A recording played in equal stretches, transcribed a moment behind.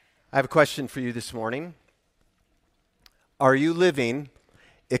I have a question for you this morning. Are you living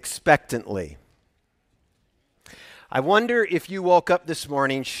expectantly? I wonder if you woke up this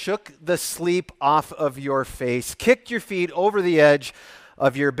morning, shook the sleep off of your face, kicked your feet over the edge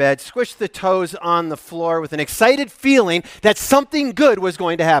of your bed, squished the toes on the floor with an excited feeling that something good was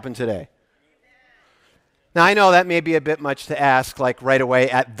going to happen today. Now, I know that may be a bit much to ask, like right away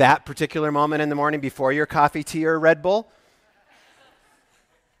at that particular moment in the morning before your coffee, tea, or Red Bull.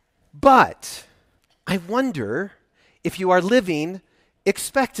 But I wonder if you are living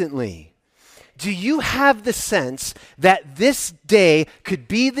expectantly. Do you have the sense that this day could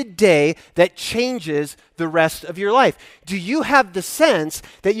be the day that changes the rest of your life? Do you have the sense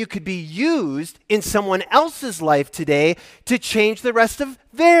that you could be used in someone else's life today to change the rest of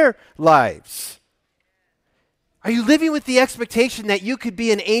their lives? Are you living with the expectation that you could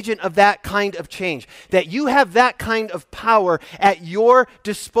be an agent of that kind of change? That you have that kind of power at your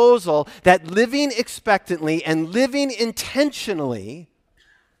disposal, that living expectantly and living intentionally,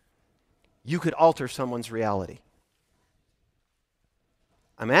 you could alter someone's reality?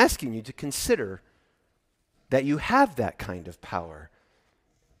 I'm asking you to consider that you have that kind of power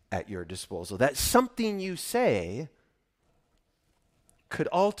at your disposal. That something you say could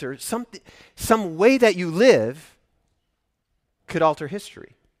alter, some way that you live could alter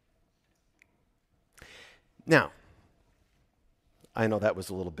history. Now, I know that was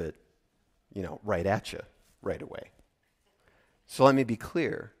a little bit, right at you right away. So let me be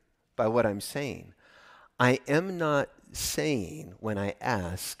clear by what I'm saying. I am not saying when I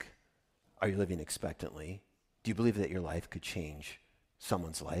ask, are you living expectantly? Do you believe that your life could change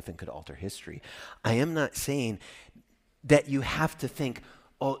someone's life and could alter history? I am not saying that you have to think,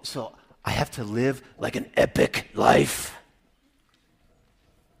 oh, so I have to live like an epic life.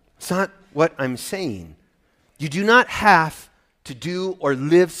 It's not what I'm saying. You do not have to do or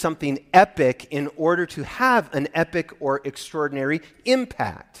live something epic in order to have an epic or extraordinary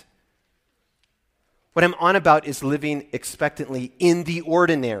impact. What I'm on about is living expectantly in the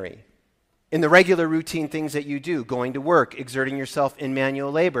ordinary, in the regular routine things that you do, going to work, exerting yourself in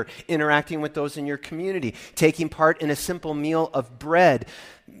manual labor, interacting with those in your community, taking part in a simple meal of bread,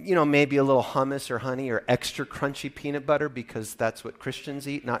 maybe a little hummus or honey or extra crunchy peanut butter because that's what Christians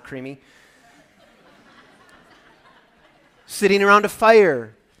eat, not creamy. Sitting around a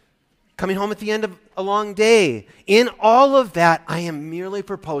fire, coming home at the end of a long day. In all of that, I am merely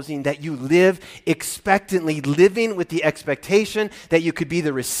proposing that you live expectantly, living with the expectation that you could be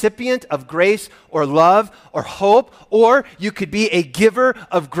the recipient of grace or love or hope, or you could be a giver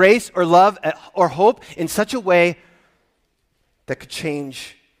of grace or love or hope in such a way that could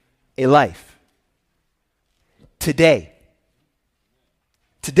change a life. Today,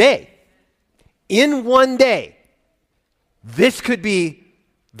 in one day, this could be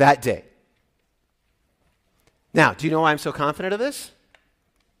that day. Now, do you know why I'm so confident of this?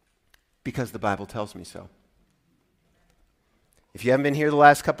 Because the Bible tells me so. If you haven't been here the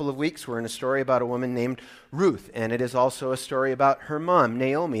last couple of weeks, we're in a story about a woman named Ruth, and it is also a story about her mom,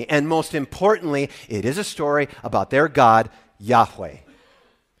 Naomi, and most importantly, it is a story about their God, Yahweh.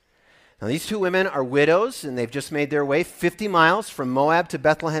 Now, these two women are widows, and they've just made their way 50 miles from Moab to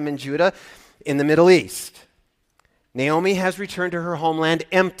Bethlehem in Judah in the Middle East. Naomi has returned to her homeland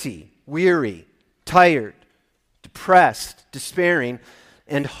empty, weary, tired, depressed, despairing,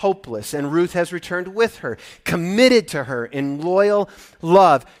 and hopeless. And Ruth has returned with her, committed to her in loyal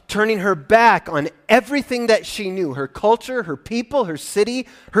love, turning her back on everything that she knew, her culture, her people, her city,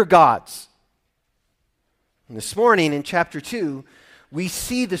 her gods. And this morning in chapter 2, we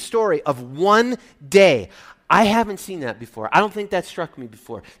see the story of one day. I haven't seen that before. I don't think that struck me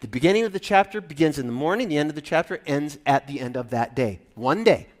before. The beginning of the chapter begins in the morning. The end of the chapter ends at the end of that day. One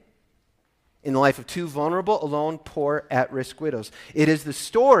day in the life of two vulnerable, alone, poor, at-risk widows. It is the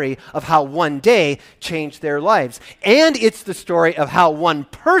story of how one day changed their lives. And it's the story of how one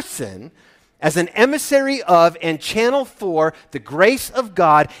person, as an emissary of and channel for the grace of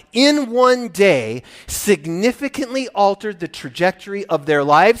God in one day, significantly altered the trajectory of their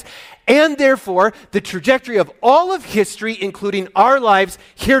lives and therefore the trajectory of all of history, including our lives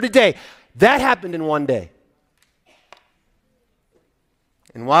here today. That happened in one day.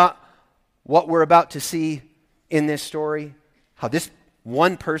 And what we're about to see in this story, how this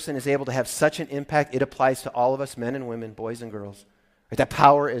one person is able to have such an impact, it applies to all of us, men and women, boys and girls. Right? That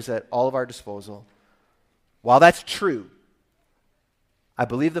power is at all of our disposal. While that's true, I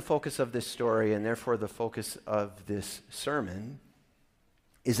believe the focus of this story, and therefore the focus of this sermon,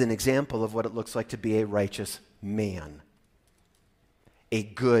 is an example of what it looks like to be a righteous man, a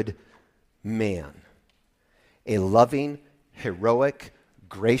good man, a loving, heroic,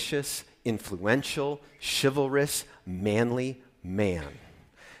 gracious, influential, chivalrous, manly man.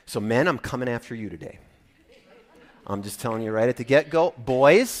 So men, I'm coming after you today. I'm just telling you right at the get-go.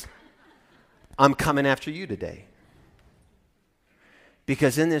 Boys, I'm coming after you today.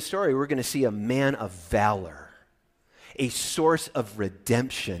 Because in this story, we're going to see a man of valor, a source of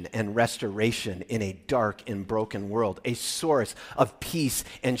redemption and restoration in a dark and broken world, a source of peace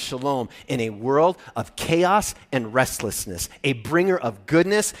and shalom in a world of chaos and restlessness, a bringer of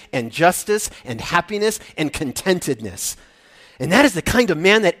goodness and justice and happiness and contentedness. And that is the kind of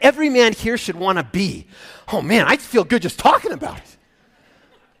man that every man here should want to be. Oh man, I feel good just talking about it.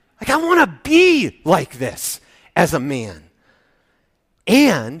 Like, I want to be like this as a man.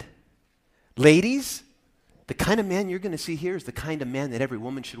 And, ladies, the kind of man you're going to see here is the kind of man that every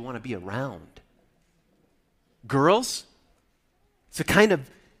woman should want to be around. Girls, the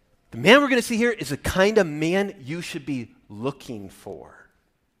man we're going to see here is the kind of man you should be looking for,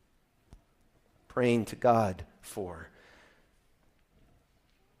 praying to God for.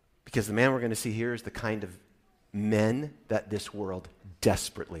 Because the man we're going to see here is the kind of men that this world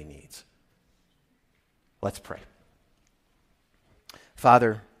desperately needs. Let's pray.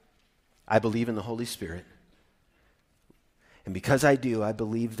 Father, I believe in the Holy Spirit. And because I do, I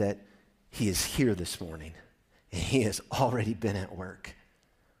believe that he is here this morning. And he has already been at work.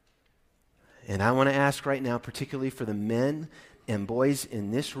 And I want to ask right now, particularly for the men and boys in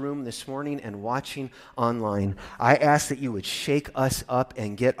this room this morning and watching online, I ask that you would shake us up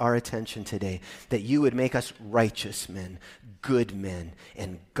and get our attention today, that you would make us righteous men, good men,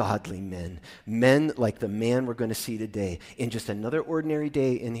 and godly men, men like the man we're going to see today in just another ordinary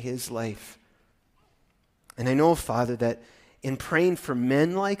day in his life. And I know, Father, that in praying for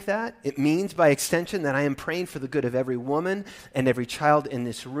men like that, it means by extension that I am praying for the good of every woman and every child in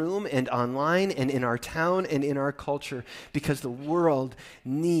this room and online and in our town and in our culture, because the world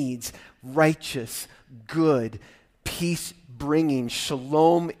needs righteous, good, peace-bringing,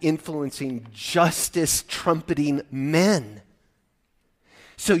 shalom-influencing, justice-trumpeting men.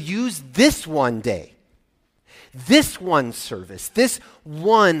 So use this one day, this one service, this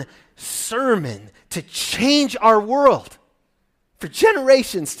one sermon to change our world for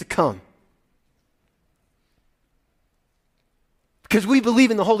generations to come. Because we believe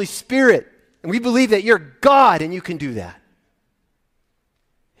in the Holy Spirit, and we believe that you're God and you can do that.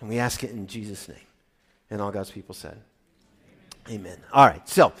 And we ask it in Jesus' name. And all God's people said, amen. All right,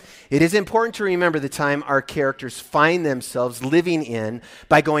 so it is important to remember the time our characters find themselves living in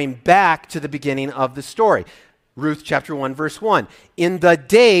by going back to the beginning of the story. Ruth chapter 1, verse 1. In the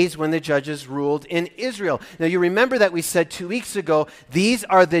days when the judges ruled in Israel. Now you remember that we said 2 weeks ago, these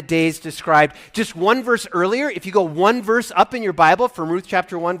are the days described just one verse earlier. If you go one verse up in your Bible from Ruth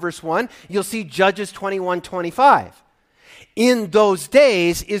chapter 1, verse 1, you'll see Judges 21:25. In those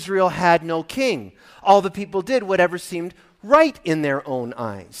days, Israel had no king. All the people did whatever seemed right in their own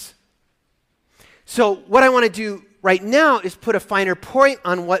eyes. So what I want to do right now is put a finer point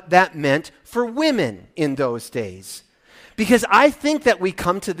on what that meant for women in those days. Because I think that we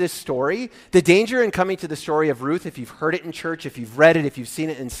come to this story, the danger in coming to the story of Ruth, if you've heard it in church, if you've read it, if you've seen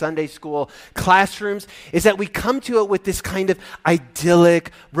it in Sunday school classrooms, is that we come to it with this kind of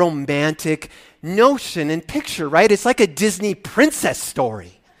idyllic, romantic notion and picture, right? It's like a Disney princess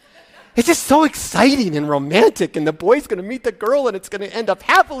story. It's just so exciting and romantic, and the boy's going to meet the girl, and it's going to end up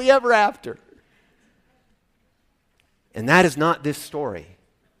happily ever after. And that is not this story.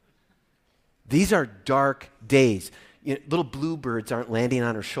 These are dark days. You know, little bluebirds aren't landing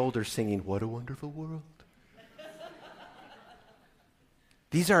on her shoulder singing, "What a wonderful world."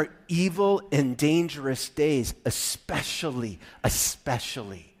 These are evil and dangerous days, especially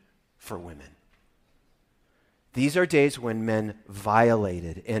for women. These are days when men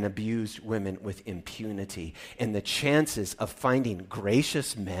violated and abused women with impunity, and the chances of finding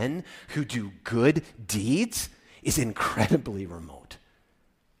gracious men who do good deeds is incredibly remote.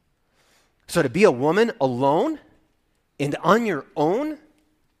 So to be a woman alone and on your own,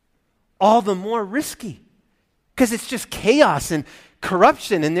 all the more risky, because it's just chaos and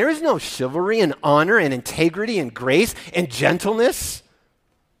corruption, and there is no chivalry and honor and integrity and grace and gentleness.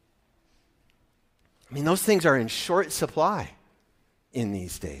 I mean, those things are in short supply in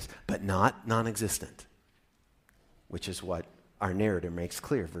these days, but not non-existent, which is what our narrator makes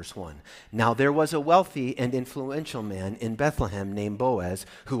clear, verse 1. Now there was a wealthy and influential man in Bethlehem named Boaz,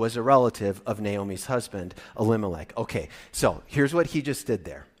 who was a relative of Naomi's husband, Elimelech. Okay, so here's what he just did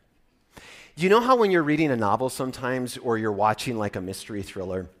there. You know how when you're reading a novel sometimes, or you're watching like a mystery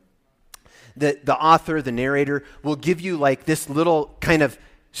thriller, the author, the narrator, will give you like this little kind of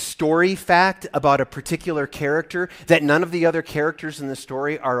story fact about a particular character that none of the other characters in the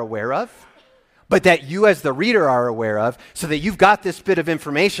story are aware of, but that you as the reader are aware of, so that you've got this bit of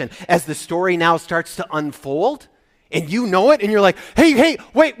information as the story now starts to unfold, and you know it, and you're like, hey,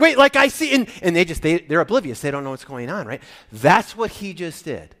 wait, like I see, and they're oblivious. They don't know what's going on, right? That's what he just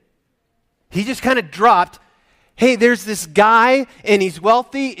did. He just kind of dropped, hey, there's this guy, and he's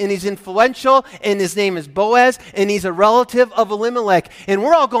wealthy, and he's influential, and his name is Boaz, and he's a relative of Elimelech. And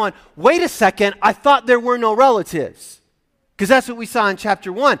we're all going, wait a second, I thought there were no relatives. Because that's what we saw in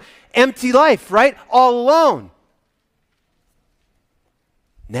chapter 1. Empty life, right? All alone.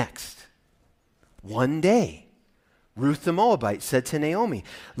 Next, one day, Ruth the Moabite said to Naomi,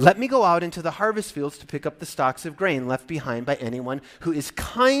 let me go out into the harvest fields to pick up the stalks of grain left behind by anyone who is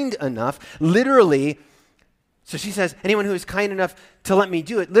kind enough, literally. So she says, anyone who is kind enough to let me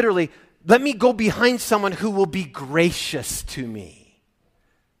do it, literally, let me go behind someone who will be gracious to me.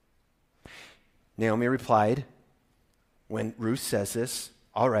 Naomi replied, when Ruth says this,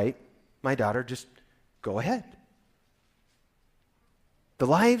 all right, my daughter, just go ahead. The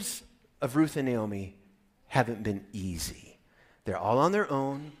lives of Ruth and Naomi haven't been easy. They're all on their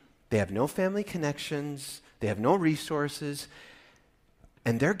own. They have no family connections. They have no resources.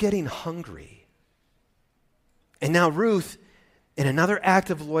 And they're getting hungry. And now Ruth, in another act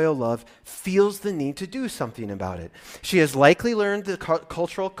of loyal love, feels the need to do something about it. She has likely learned the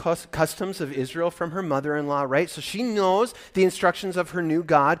cultural customs of Israel from her mother-in-law, right? So she knows the instructions of her new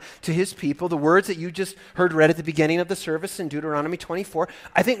God to his people, the words that you just heard read at the beginning of the service in Deuteronomy 24.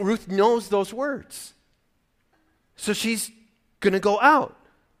 I think Ruth knows those words. So she's going to go out,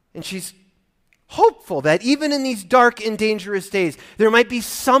 and she's hopeful that even in these dark and dangerous days, there might be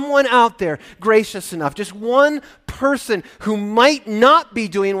someone out there gracious enough, just one person who might not be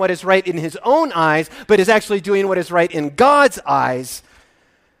doing what is right in his own eyes, but is actually doing what is right in God's eyes,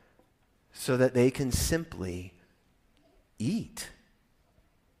 so that they can simply eat.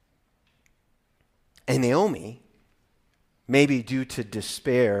 And Naomi, maybe due to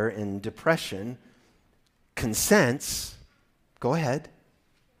despair and depression, consents, go ahead,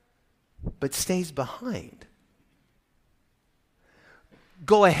 but stays behind.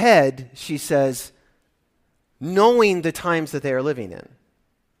 Go ahead, she says, knowing the times that they are living in,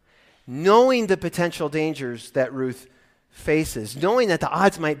 knowing the potential dangers that Ruth faces, knowing that the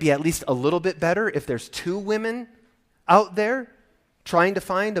odds might be at least a little bit better if there's two women out there trying to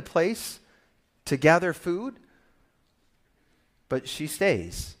find a place to gather food. But she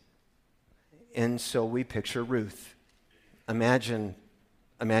stays. And so we picture Ruth. Imagine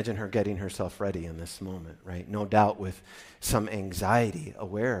her getting herself ready in this moment, right? No doubt with some anxiety,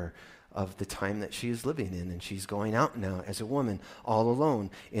 aware of the time that she is living in. And she's going out now as a woman, all alone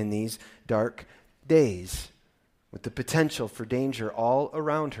in these dark days, with the potential for danger all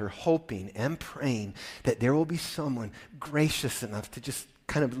around her, hoping and praying that there will be someone gracious enough to just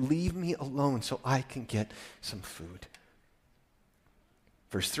kind of leave me alone so I can get some food.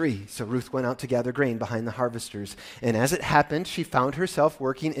 Verse 3, so Ruth went out to gather grain behind the harvesters, and as it happened, she found herself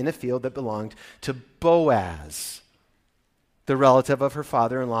working in a field that belonged to Boaz, the relative of her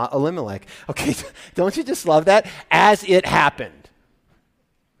father-in-law Elimelech. Okay, don't you just love that? As it happened.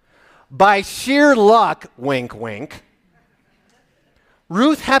 By sheer luck, wink, wink,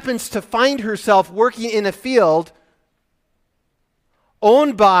 Ruth happens to find herself working in a field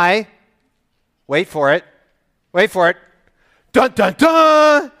owned by, wait for it, dun, dun,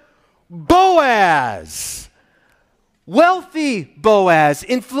 dun, Boaz. Wealthy Boaz,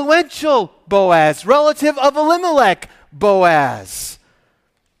 influential Boaz, relative of Elimelech Boaz.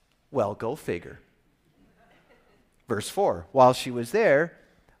 Well, go figure. Verse 4, while she was there,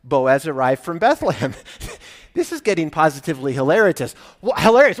 Boaz arrived from Bethlehem. This is getting positively hilarious.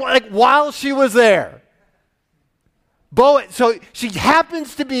 Like while she was there. So she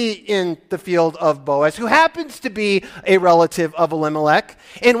happens to be in the field of Boaz, who happens to be a relative of Elimelech.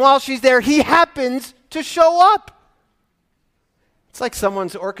 And while she's there, he happens to show up. It's like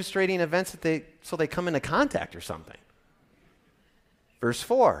someone's orchestrating events so they come into contact or something. Verse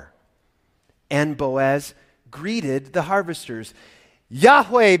 4, and Boaz greeted the harvesters.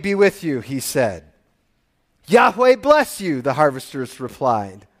 Yahweh be with you, he said. Yahweh bless you, the harvesters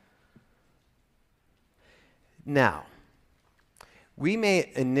replied. Now, we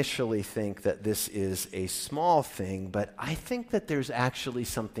may initially think that this is a small thing, but I think that there's actually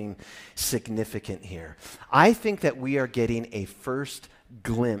something significant here. I think that we are getting a first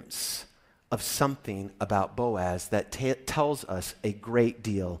glimpse of something about Boaz that tells us a great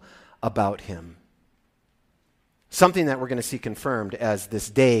deal about him. Something that we're going to see confirmed as this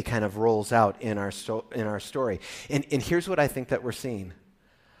day kind of rolls out in our story. And here's what I think that we're seeing.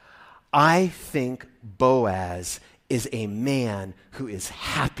 I think Boaz is a man who is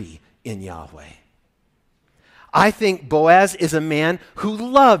happy in Yahweh. I think Boaz is a man who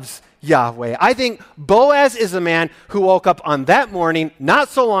loves Yahweh. I think Boaz is a man who woke up on that morning not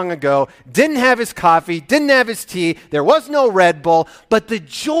so long ago, didn't have his coffee, didn't have his tea, there was no Red Bull, but the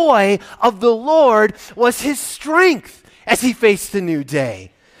joy of the Lord was his strength as he faced the new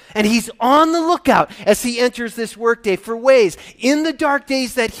day. And he's on the lookout as he enters this workday for ways in the dark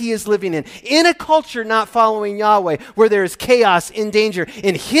days that he is living in a culture not following Yahweh, where there is chaos and danger.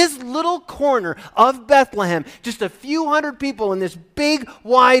 In his little corner of Bethlehem, just a few hundred people in this big,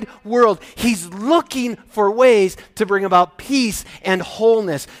 wide world, he's looking for ways to bring about peace and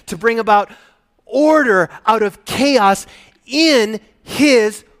wholeness, to bring about order out of chaos in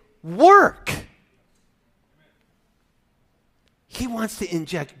his work. He wants to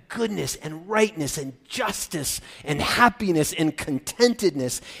inject goodness and rightness and justice and happiness and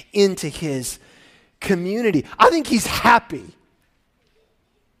contentedness into his community. I think he's happy.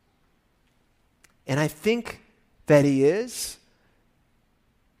 And I think that he is.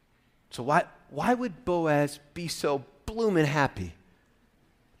 So why would Boaz be so bloomin' happy?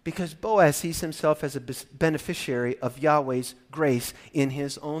 Because Boaz sees himself as a beneficiary of Yahweh's grace in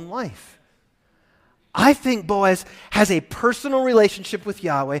his own life. I think Boaz has a personal relationship with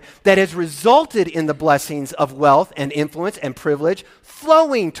Yahweh that has resulted in the blessings of wealth and influence and privilege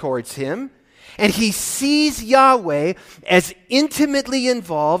flowing towards him. And he sees Yahweh as intimately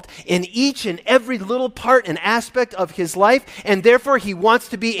involved in each and every little part and aspect of his life. And therefore, he wants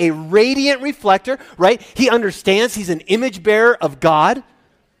to be a radiant reflector, right? He understands he's an image bearer of God.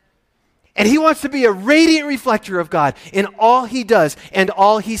 And he wants to be a radiant reflector of God in all he does and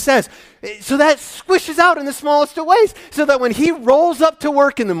all he says. So that squishes out in the smallest of ways. So that when he rolls up to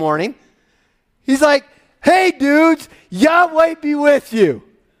work in the morning, he's like, "Hey dudes, Yahweh be with you."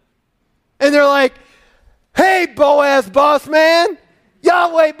 And they're like, "Hey Boaz, boss man,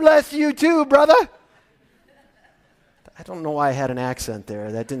 Yahweh bless you too, brother." I don't know why I had an accent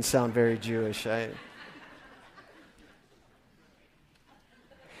there. That didn't sound very Jewish.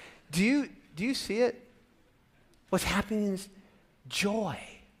 Do you see it? What's happening is joy,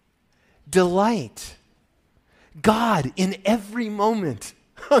 delight, God in every moment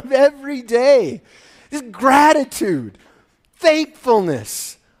of every day. This gratitude,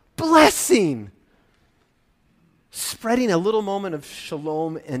 thankfulness, blessing, spreading a little moment of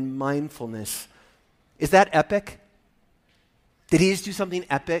shalom and mindfulness. Is that epic? Did he just do something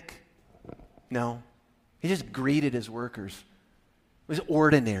epic? No. He just greeted his workers. It was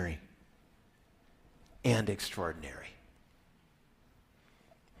ordinary and extraordinary.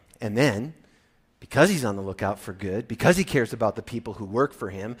 And then, because he's on the lookout for good, because he cares about the people who work for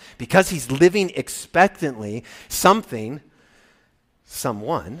him, because he's living expectantly, someone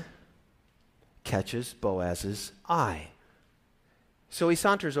catches Boaz's eye. So he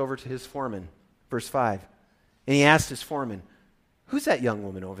saunters over to his foreman, verse 5, and he asks his foreman, "Who's that young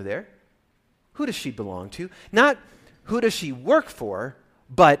woman over there? Who does she belong to?" Not who does she work for,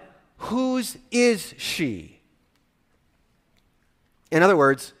 but whose is she? In other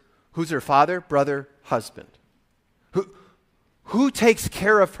words, who's her father, brother, husband? Who takes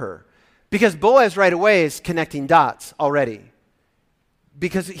care of her? Because Boaz right away is connecting dots already.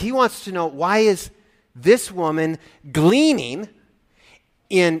 Because he wants to know, why is this woman gleaning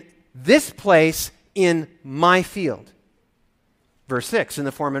in this place in my field? Verse 6, and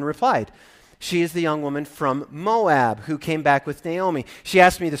the foreman replied, "She is the young woman from Moab who came back with Naomi. She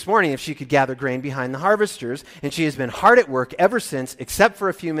asked me this morning if she could gather grain behind the harvesters, and she has been hard at work ever since, except for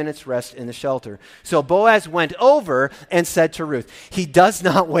a few minutes' rest in the shelter." So Boaz went over and said to Ruth, he does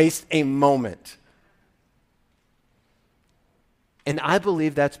not waste a moment. And I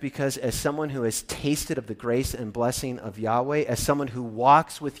believe that's because as someone who has tasted of the grace and blessing of Yahweh, as someone who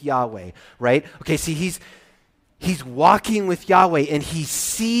walks with Yahweh, right? Okay, see, he's walking with Yahweh, and he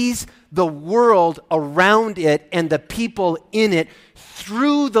sees the world around it and the people in it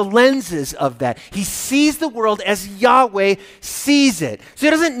through the lenses of that. He sees the world as Yahweh sees it. So he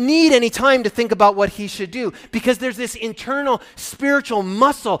doesn't need any time to think about what he should do, because there's this internal spiritual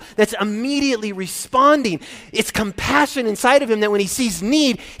muscle that's immediately responding. It's compassion inside of him that when he sees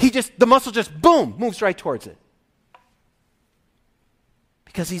need, the muscle just, boom, moves right towards it.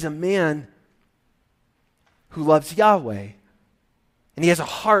 Because he's a man who loves Yahweh, and he has a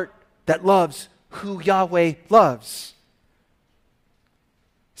heart that loves who Yahweh loves.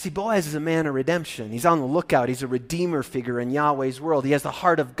 See, Boaz is a man of redemption. He's on the lookout. He's a redeemer figure in Yahweh's world. He has the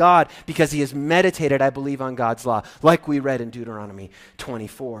heart of God because he has meditated, I believe, on God's law, like we read in Deuteronomy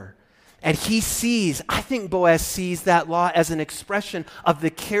 24. And I think Boaz sees that law as an expression of the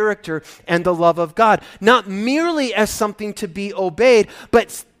character and the love of God, not merely as something to be obeyed,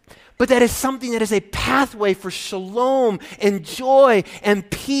 but that is something that is a pathway for shalom and joy and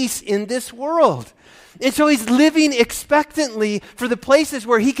peace in this world. And so he's living expectantly for the places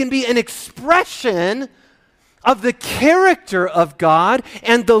where he can be an expression of the character of God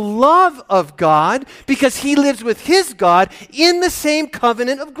and the love of God, because he lives with his God in the same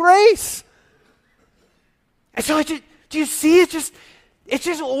covenant of grace. And so do you see, it's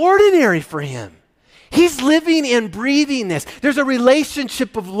just ordinary for him. He's living and breathing this. There's a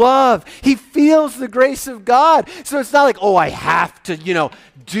relationship of love. He feels the grace of God. So it's not like, oh, I have to,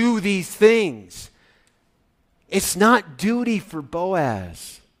 do these things. It's not duty for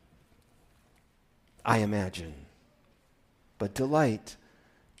Boaz, I imagine, but delight.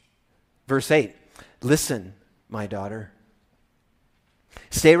 Verse 8, listen, my daughter.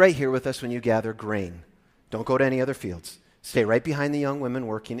 Stay right here with us when you gather grain. Don't go to any other fields. Stay right behind the young women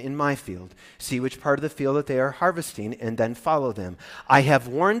working in my field. See which part of the field that they are harvesting, and then follow them. I have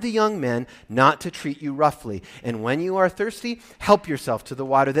warned the young men not to treat you roughly. And when you are thirsty, help yourself to the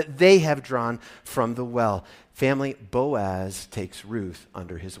water that they have drawn from the well. Family, Boaz takes Ruth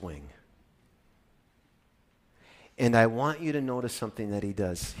under his wing. And I want you to notice something that he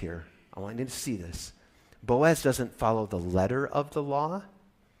does here. I want you to see this. Boaz doesn't follow the letter of the law,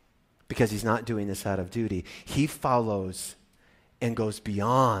 because he's not doing this out of duty. He follows and goes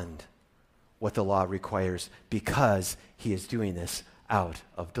beyond what the law requires, because he is doing this out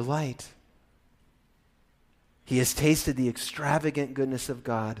of delight. He has tasted the extravagant goodness of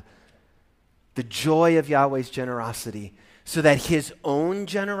God, the joy of Yahweh's generosity, so that his own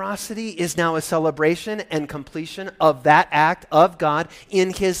generosity is now a celebration and completion of that act of God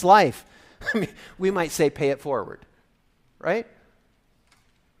in his life. I mean, we might say pay it forward, right?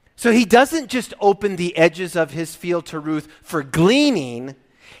 So he doesn't just open the edges of his field to Ruth for gleaning.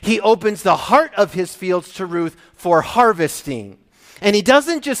 He opens the heart of his fields to Ruth for harvesting. And he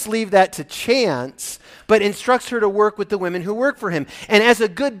doesn't just leave that to chance, but instructs her to work with the women who work for him. And as a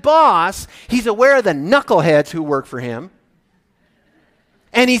good boss, he's aware of the knuckleheads who work for him.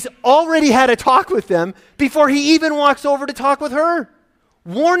 And he's already had a talk with them before he even walks over to talk with her,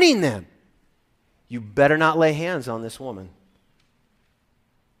 warning them, you better not lay hands on this woman.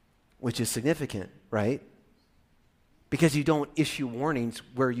 Which is significant, right? Because you don't issue warnings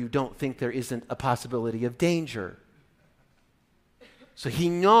where you don't think there isn't a possibility of danger. So he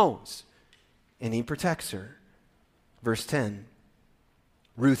knows, and he protects her. Verse 10,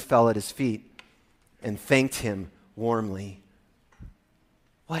 Ruth fell at his feet and thanked him warmly.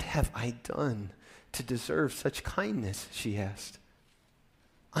 What have I done to deserve such kindness? She asked.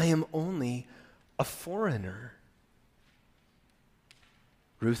 I am only a foreigner.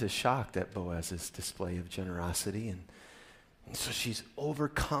 Ruth is shocked at Boaz's display of generosity, and so she's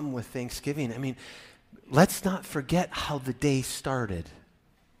overcome with thanksgiving. I mean, let's not forget how the day started.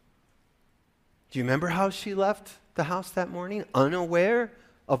 Do you remember how she left the house that morning, unaware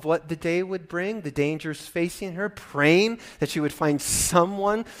of what the day would bring, the dangers facing her, praying that she would find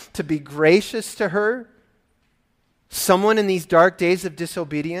someone to be gracious to her? Someone in these dark days of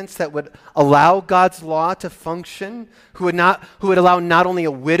disobedience that would allow God's law to function, who would allow not only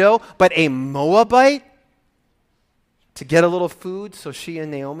a widow, but a Moabite to get a little food so she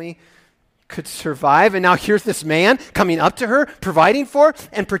and Naomi could survive. And now here's this man coming up to her, providing for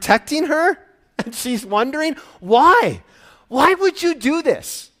and protecting her. And she's wondering, why? Why would you do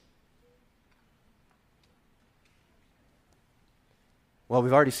this? Well,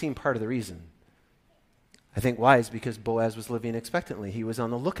 we've already seen part of the reason. I think why is because Boaz was living expectantly. He was on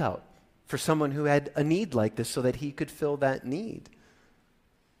the lookout for someone who had a need like this so that he could fill that need.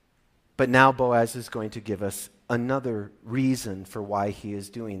 But now Boaz is going to give us another reason for why he is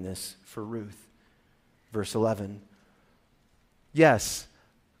doing this for Ruth. Verse 11. Yes,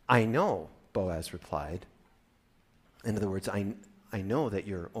 I know, Boaz replied. In other words, I know that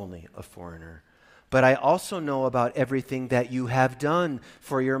you're only a foreigner. But I also know about everything that you have done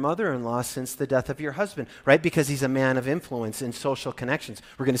for your mother-in-law since the death of your husband, right? Because he's a man of influence and social connections.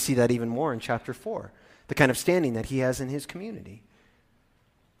 We're going to see that even more in chapter 4, the kind of standing that he has in his community.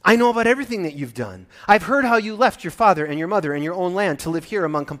 I know about everything that you've done. I've heard how you left your father and your mother and your own land to live here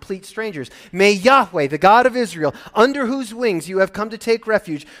among complete strangers. May Yahweh, the God of Israel, under whose wings you have come to take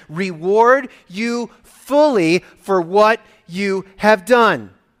refuge, reward you fully for what you have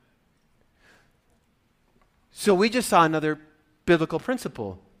done. So we just saw another biblical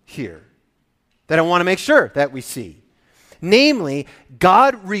principle here that I want to make sure that we see. Namely,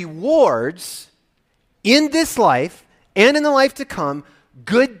 God rewards in this life and in the life to come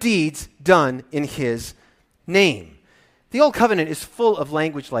good deeds done in his name. The Old Covenant is full of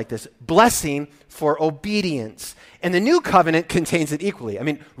language like this, blessing for obedience. And the New Covenant contains it equally. I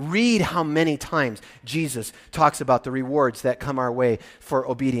mean, read how many times Jesus talks about the rewards that come our way for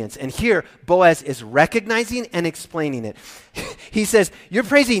obedience. And here, Boaz is recognizing and explaining it. He says, you're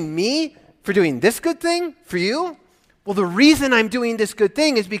praising me for doing this good thing for you? Well, the reason I'm doing this good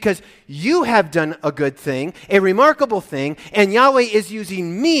thing is because you have done a good thing, a remarkable thing, and Yahweh is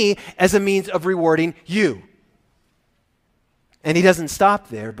using me as a means of rewarding you. And he doesn't stop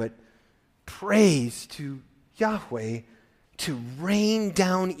there, but prays to Yahweh to rain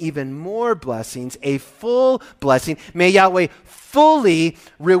down even more blessings, a full blessing. May Yahweh fully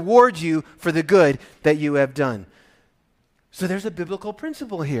reward you for the good that you have done. So there's a biblical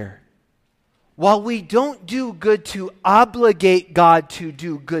principle here. While we don't do good to obligate God to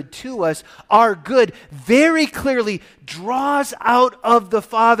do good to us, our good very clearly draws out of the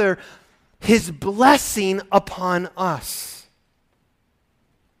Father his blessing upon us.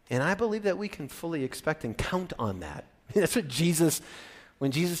 And I believe that we can fully expect and count on that. That's what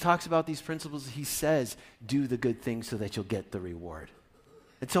when Jesus talks about these principles, he says, do the good thing so that you'll get the reward.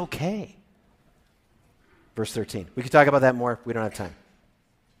 It's okay. Verse 13. We could talk about that more. We don't have time.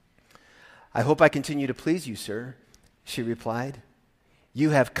 I hope I continue to please you, sir, she replied.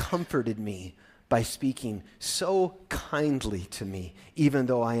 You have comforted me by speaking so kindly to me, even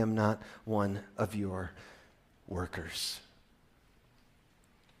though I am not one of your workers.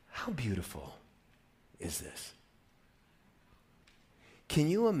 How beautiful is this? Can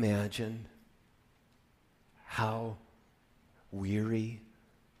you imagine how weary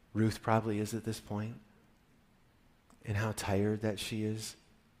Ruth probably is at this point? And how tired that she is?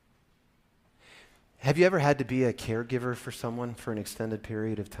 Have you ever had to be a caregiver for someone for an extended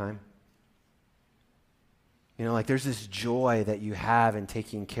period of time? You know, like there's this joy that you have in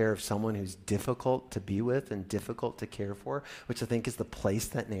taking care of someone who's difficult to be with and difficult to care for, which I think is the place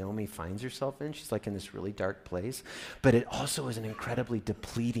that Naomi finds herself in. She's like in this really dark place. But it also is an incredibly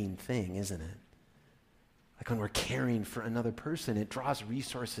depleting thing, isn't it? Like when we're caring for another person, it draws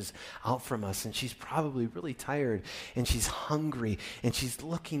resources out from us. And she's probably really tired and she's hungry and she's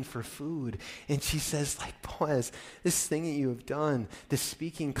looking for food. And she says, like, Boaz, this thing that you have done, this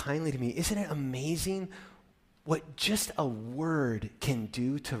speaking kindly to me, isn't it amazing what just a word can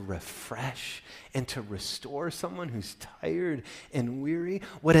do to refresh and to restore someone who's tired and weary?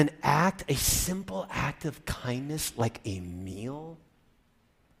 What an act, a simple act of kindness like a meal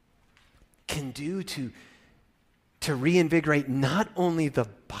can do to reinvigorate not only the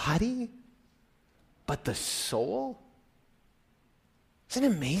body, but the soul. Isn't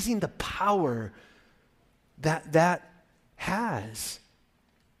it amazing the power that has?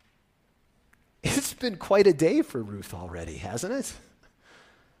 It's been quite a day for Ruth already, hasn't it?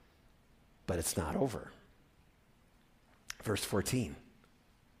 But it's not over. Verse 14.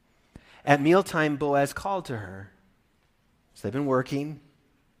 At mealtime, Boaz called to her. So they've been working.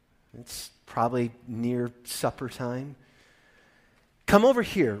 It's probably near supper time. Come over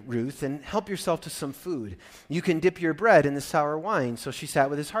here, Ruth, and help yourself to some food. You can dip your bread in the sour wine. So she sat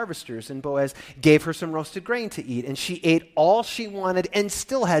with his harvesters, and Boaz gave her some roasted grain to eat. And she ate all she wanted and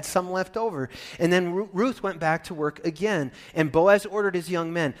still had some left over. And then Ruth went back to work again. And Boaz ordered his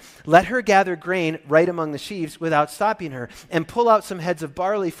young men, let her gather grain right among the sheaves without stopping her, and pull out some heads of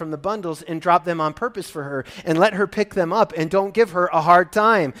barley from the bundles and drop them on purpose for her, and let her pick them up, and don't give her a hard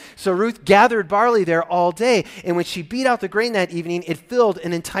time. So Ruth gathered barley there all day. And when she beat out the grain that evening, it filled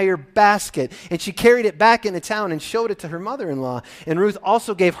an entire basket, and she carried it back into town and showed it to her mother-in-law. And Ruth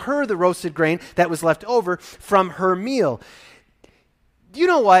also gave her the roasted grain that was left over from her meal. You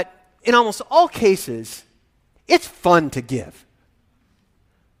know what? In almost all cases, it's fun to give.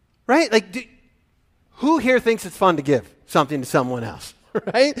 Right? Like, who here thinks it's fun to give something to someone else?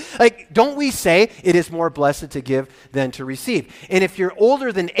 Right? Like, don't we say it is more blessed to give than to receive? And if you're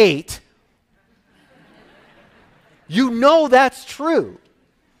older than 8, you know that's true.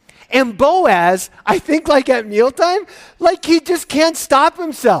 And Boaz, I think like at mealtime, like he just can't stop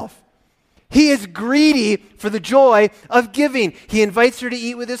himself. He is greedy for the joy of giving. He invites her to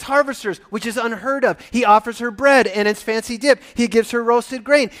eat with his harvesters, which is unheard of. He offers her bread and its fancy dip. He gives her roasted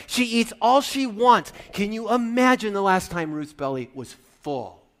grain. She eats all she wants. Can you imagine the last time Ruth's belly was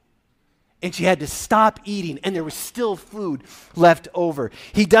full? And she had to stop eating, and there was still food left over.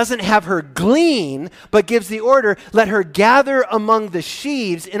 He doesn't have her glean, but gives the order, let her gather among the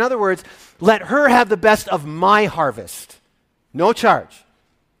sheaves. In other words, let her have the best of my harvest. No charge.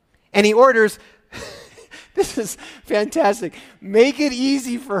 And he orders, This is fantastic. Make it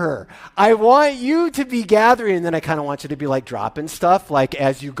easy for her. I want you to be gathering, and then I kind of want you to be like dropping stuff, like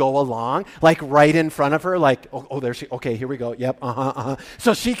as you go along, like right in front of her, like, oh, there she, okay, here we go. Yep,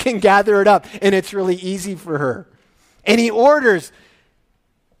 So she can gather it up, and it's really easy for her. And he orders,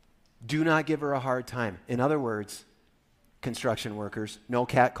 do not give her a hard time. In other words, construction workers, no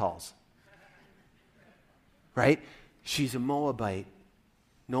cat calls. Right? She's a Moabite.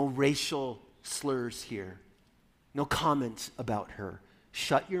 No racial slurs here. No comments about her.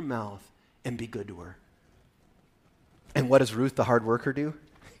 Shut your mouth and be good to her. And what does Ruth, the hard worker, do?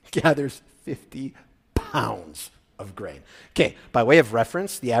 Gathers 50 pounds of grain. Okay, by way of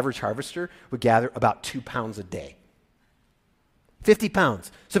reference, the average harvester would gather about 2 pounds a day. 50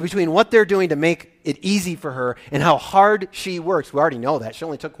 pounds. So between what they're doing to make it easy for her and how hard she works, we already know that. She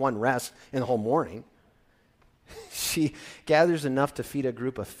only took one rest in the whole morning. She gathers enough to feed a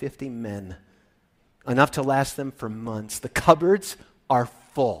group of 50 men, enough to last them for months. The cupboards are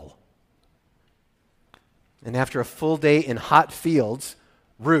full. And after a full day in hot fields,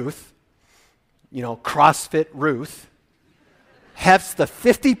 Ruth, CrossFit Ruth, hefts the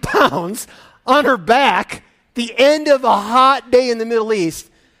 50 pounds on her back, the end of a hot day in the Middle East,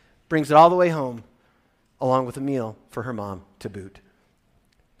 brings it all the way home, along with a meal for her mom to boot.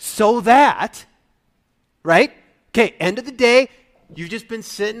 So that, right? Okay, end of the day, you've just been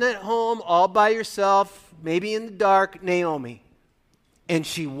sitting at home all by yourself, maybe in the dark, Naomi. And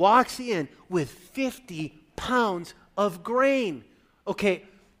she walks in with 50 pounds of grain. Okay,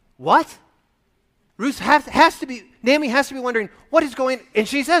 what? Naomi has to be wondering, what is going on? And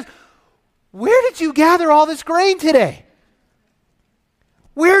she says, where did you gather all this grain today?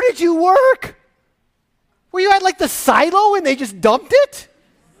 Where did you work? Were you at like the silo and they just dumped it?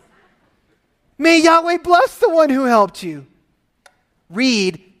 May Yahweh bless the one who helped you.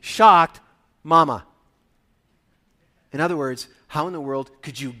 Read, shocked mama. In other words, how in the world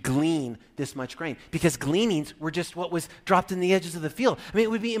could you glean this much grain? Because gleanings were just what was dropped in the edges of the field. I mean,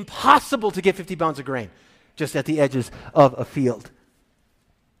 it would be impossible to get 50 pounds of grain just at the edges of a field.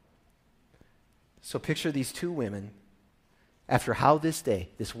 So picture these two women after how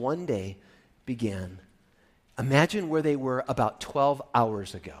this one day began. Imagine where they were about 12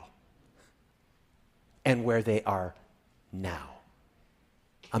 hours ago and where they are now.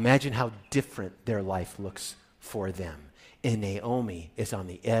 Imagine how different their life looks for them. And Naomi is on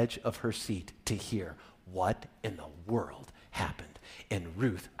the edge of her seat to hear what in the world happened. And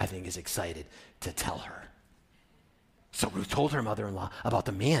Ruth, I think, is excited to tell her. So Ruth told her mother-in-law about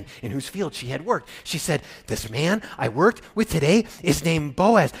the man in whose field she had worked. She said, this man I worked with today is named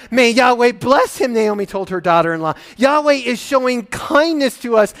Boaz. May Yahweh bless him, Naomi told her daughter-in-law. Yahweh is showing kindness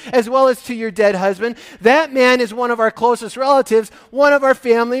to us as well as to your dead husband. That man is one of our closest relatives, one of our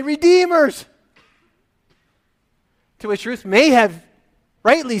family redeemers. To which Ruth may have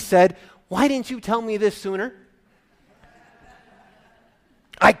rightly said, why didn't you tell me this sooner?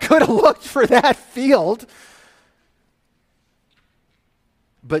 I could have looked for that field.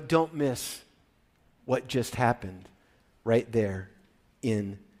 But don't miss what just happened right there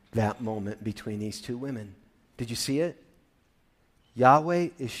in that moment between these two women. Did you see it? Yahweh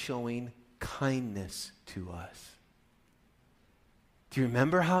is showing kindness to us. Do you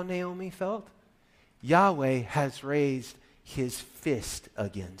remember how Naomi felt? Yahweh has raised his fist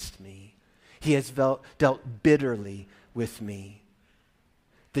against me. He has dealt bitterly with me.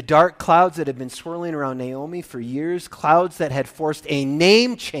 The dark clouds that had been swirling around Naomi for years, clouds that had forced a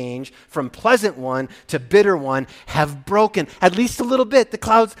name change from pleasant one to bitter one, have broken at least a little bit. The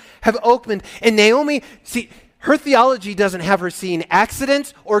clouds have opened. And Naomi, see, her theology doesn't have her seeing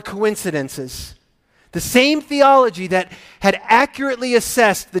accidents or coincidences. The same theology that had accurately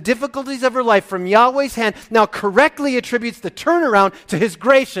assessed the difficulties of her life from Yahweh's hand now correctly attributes the turnaround to his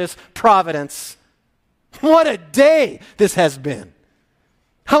gracious providence. What a day this has been.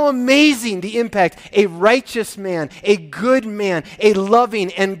 How amazing the impact a righteous man, a good man, a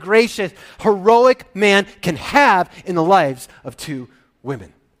loving and gracious, heroic man can have in the lives of two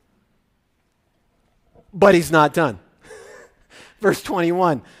women. But he's not done. Verse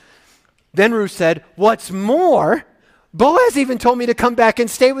 21. Then Ruth said, what's more, Boaz even told me to come back and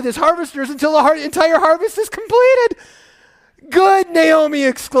stay with his harvesters until the entire harvest is completed. Good, Naomi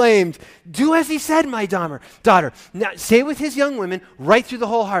exclaimed. Do as he said, my daughter. Now stay with his young women right through the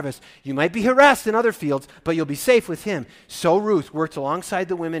whole harvest. You might be harassed in other fields, but you'll be safe with him. So Ruth worked alongside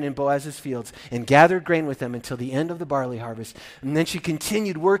the women in Boaz's fields and gathered grain with them until the end of the barley harvest. And then she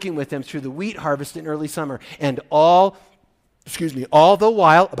continued working with them through the wheat harvest in early summer. And all the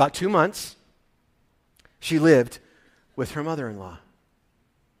while, about 2 months, she lived with her mother-in-law.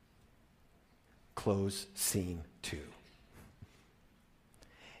 Close scene 2.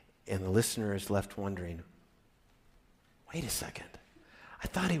 And the listener is left wondering, wait a second. I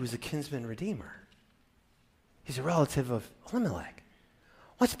thought he was a kinsman redeemer. He's a relative of Elimelech.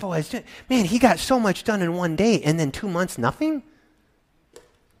 What's Boaz doing? Man, he got so much done in one day and then 2 months, nothing?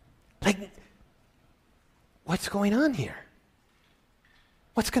 Like, what's going on here?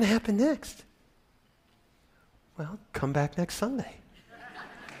 What's going to happen next? Well, come back next Sunday.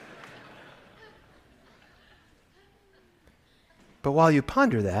 But while you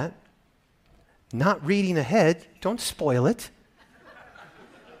ponder that, not reading ahead, don't spoil it.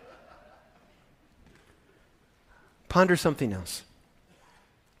 Ponder something else.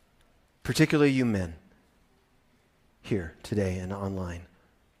 Particularly you men here today and online.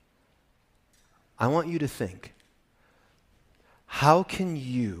 I want you to think, how can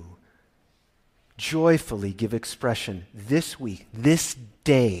you joyfully give expression this week, this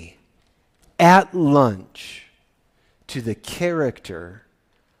day, at lunch, to the character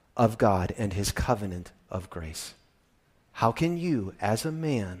of God and his covenant of grace? How can you, as a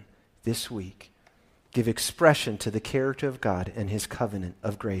man, this week, give expression to the character of God and his covenant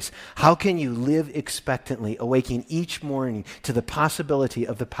of grace? How can you live expectantly, awaking each morning to the possibility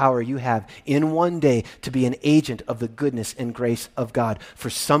of the power you have in one day to be an agent of the goodness and grace of God for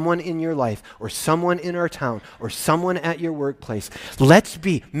someone in your life or someone in our town or someone at your workplace? Let's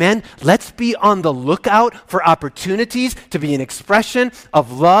be on the lookout for opportunities to be an expression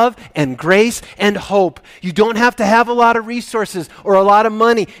of love and grace and hope. You don't have to have a lot of resources or a lot of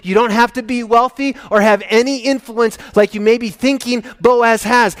money. You don't have to be wealthy or have any influence like you may be thinking Boaz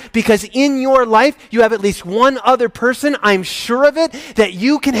has, because in your life you have at least one other person, I'm sure of it, that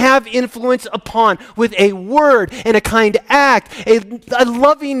you can have influence upon with a word and a kind act, a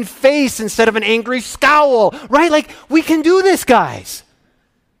loving face instead of an angry scowl, right? Like, we can do this, guys.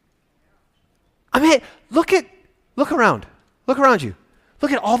 I mean, look around you.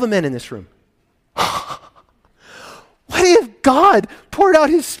 Look at all the men in this room. What if God poured out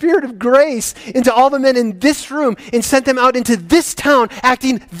his spirit of grace into all the men in this room and sent them out into this town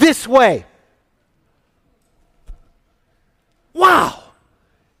acting this way? Wow!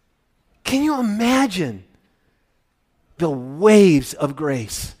 Can you imagine the waves of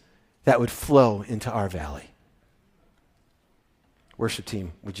grace that would flow into our valley? Worship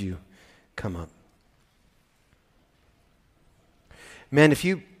team, would you come up? Man, if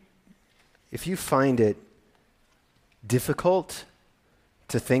you find it difficult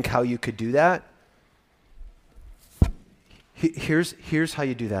to think how you could do that, here's how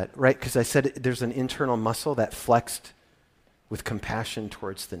you do that, right? Because I said there's an internal muscle that flexed with compassion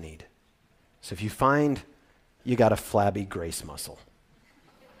towards the need. So if you find you got a flabby grace muscle,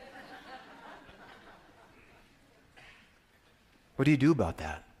 what do you do about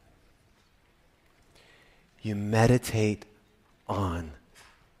that? You meditate on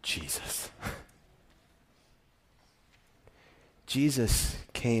Jesus. Jesus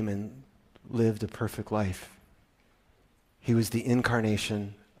came and lived a perfect life. He was the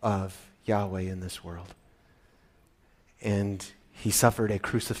incarnation of Yahweh in this world. And he suffered a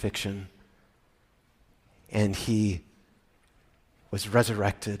crucifixion, and he was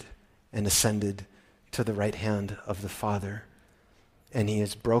resurrected and ascended to the right hand of the Father. And he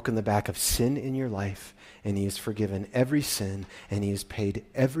has broken the back of sin in your life, and he has forgiven every sin, and he has paid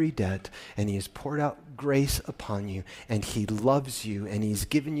every debt, and he has poured out grace upon you, and he loves you, and he's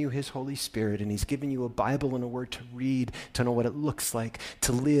given you his Holy Spirit, and he's given you a Bible and a word to read, to know what it looks like,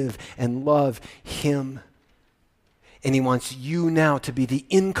 to live and love him. And he wants you now to be the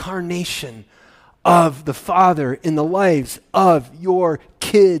incarnation of the Father in the lives of your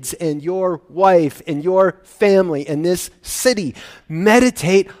kids and your wife and your family in this city.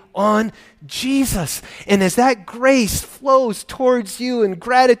 Meditate on Jesus. And as that grace flows towards you and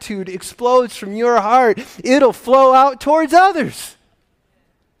gratitude explodes from your heart, it'll flow out towards others.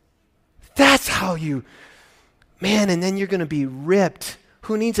 That's how you, man, and then you're going to be ripped.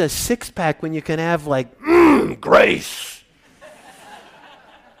 Who needs a six-pack when you can have grace?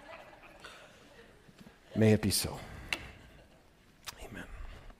 May it be so.